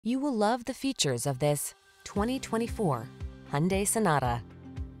You will love the features of this 2024 Hyundai Sonata.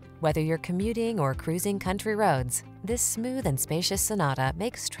 Whether you're commuting or cruising country roads, this smooth and spacious Sonata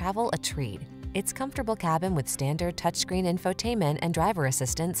makes travel a treat. Its comfortable cabin with standard touchscreen infotainment and driver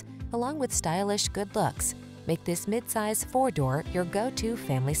assistance, along with stylish good looks, make this midsize four-door your go-to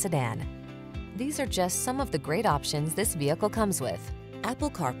family sedan. These are just some of the great options this vehicle comes with: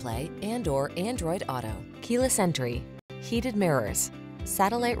 Apple CarPlay and/or Android Auto, keyless entry, heated mirrors,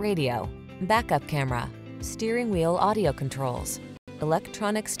 satellite radio, backup camera, steering wheel audio controls,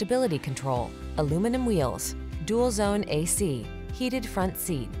 electronic stability control, aluminum wheels, dual zone AC, heated front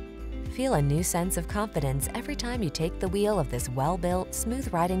seat. Feel a new sense of confidence every time you take the wheel of this well-built,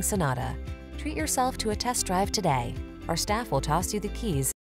 smooth-riding Sonata. Treat yourself to a test drive today. Our staff will toss you the keys